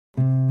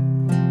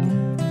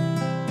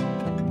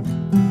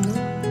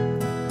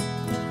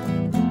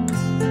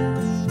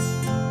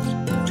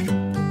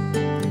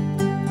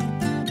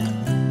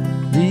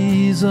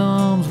These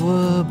arms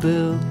were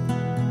built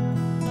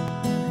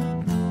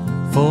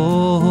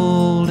for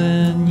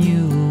holding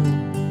you.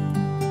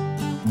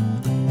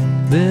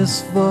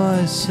 This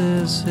voice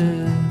is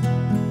here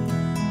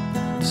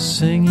to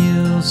sing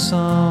you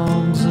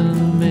songs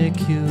and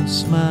make you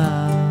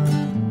smile.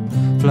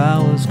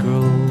 Flowers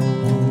grow,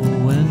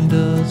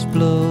 windows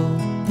blow,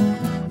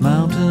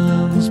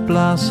 mountains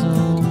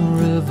blossom,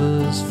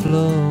 rivers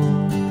flow.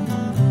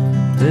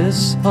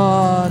 This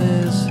heart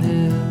is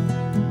here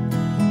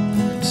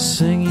to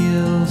sing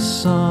you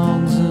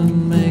songs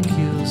and make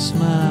you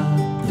smile.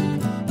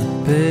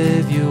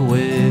 Pave your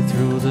way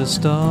through the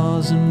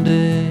stars and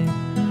day,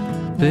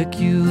 pick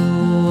you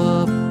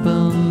up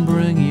and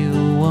bring you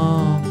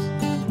warmth.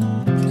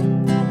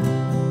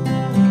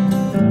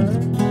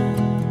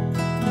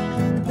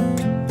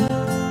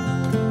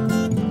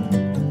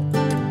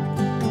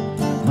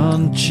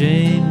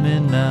 Unchain me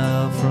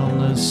now from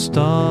the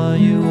star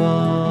you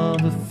are,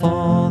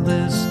 before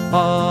this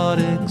heart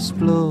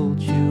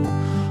explodes. You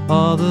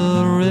are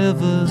the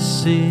rivers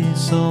see,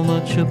 so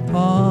much a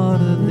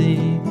part of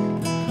thee.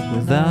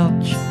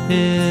 Without you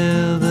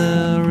here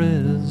there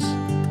is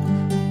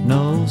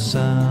no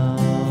sound.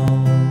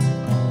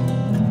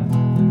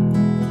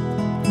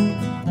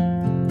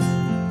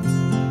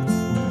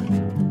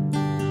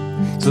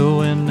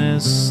 So in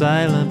this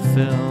silent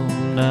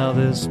film, now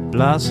this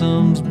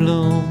blossoms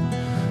bloom.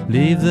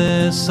 Leave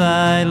this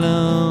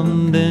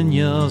island and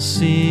you'll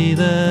see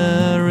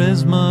there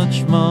is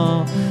much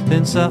more.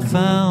 Since I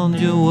found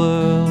your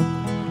world,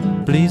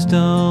 please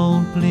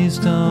don't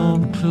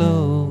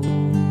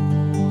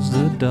close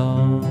the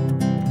door.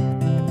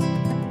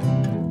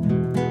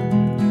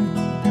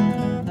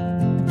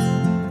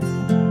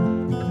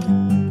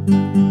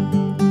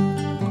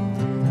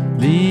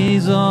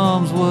 These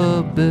arms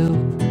were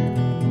built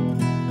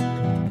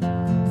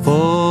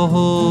for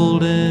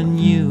holding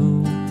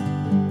you.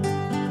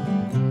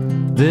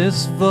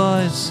 This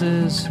voice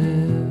is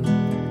here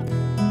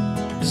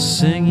to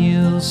sing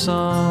you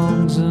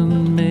songs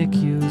and make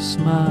you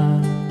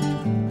smile.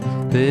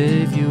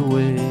 Pave your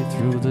way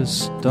through the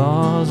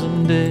stars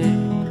and day,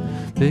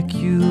 pick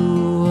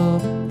you